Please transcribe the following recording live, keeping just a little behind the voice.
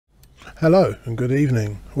Hello and good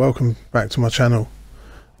evening, welcome back to my channel.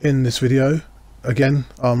 In this video, again,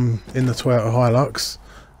 I'm in the Toyota Hilux,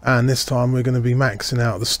 and this time we're going to be maxing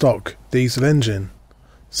out the stock diesel engine.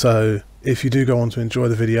 So if you do go on to enjoy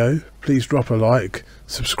the video, please drop a like,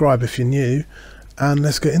 subscribe if you're new, and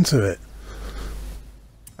let's get into it.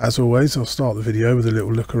 As always, I'll start the video with a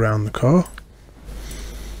little look around the car.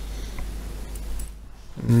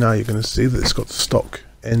 Now you're going to see that it's got the stock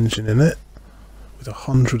engine in it, with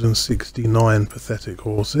 169 pathetic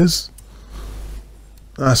horses.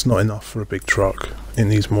 That's not enough for a big truck. It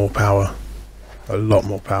needs more power, a lot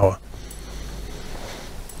more power.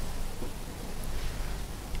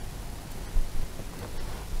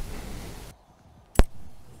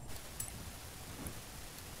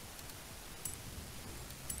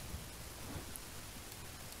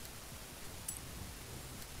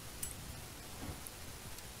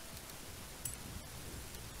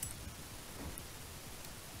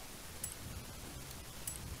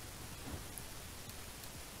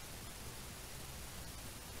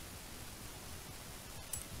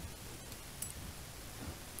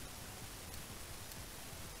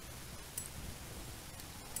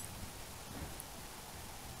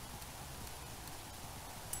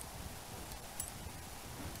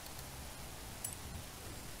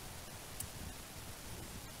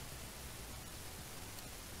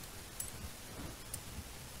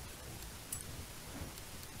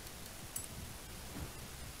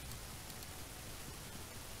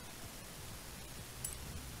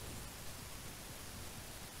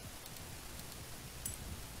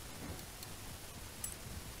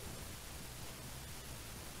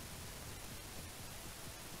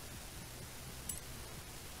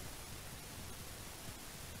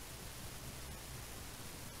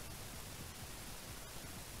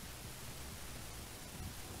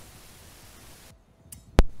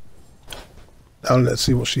 Now let's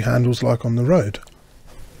see what she handles like on the road.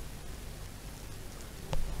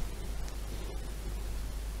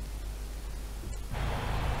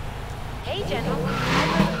 Hey General, I've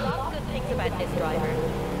heard a lot of good things about this driver.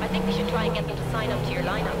 I think we should try and get them to sign up to your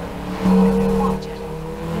lineup. What, General?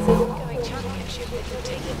 There's an ongoing championship that you're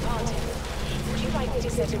taking part in. Would you like me to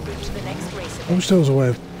set a route to the next race event? I wish there was a way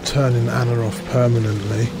of turning Anna off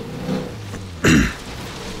permanently.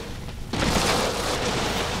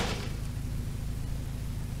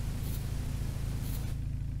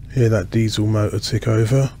 Hear that diesel motor tick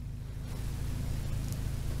over.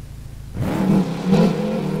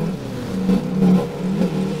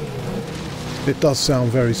 It does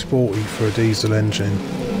sound very sporty for a diesel engine.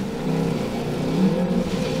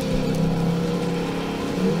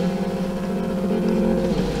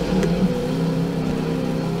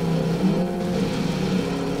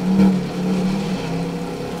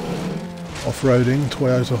 Off-roading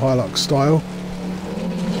Toyota Hilux style.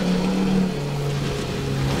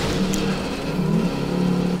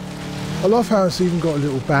 I love how it's even got a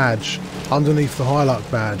little badge underneath the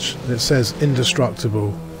Hilux badge that says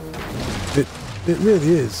indestructible. It really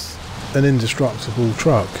is an indestructible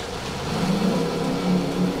truck.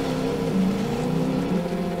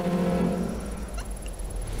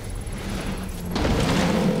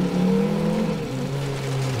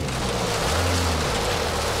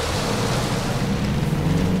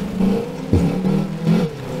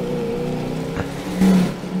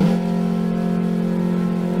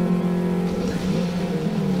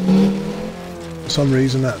 For some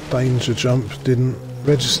reason that danger jump didn't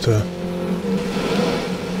register.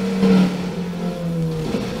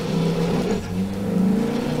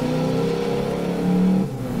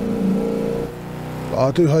 But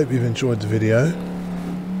I do hope you've enjoyed the video.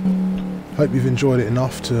 Hope you've enjoyed it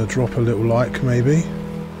enough to drop a little like maybe.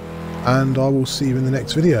 And I will see you in the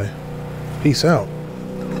next video. Peace out.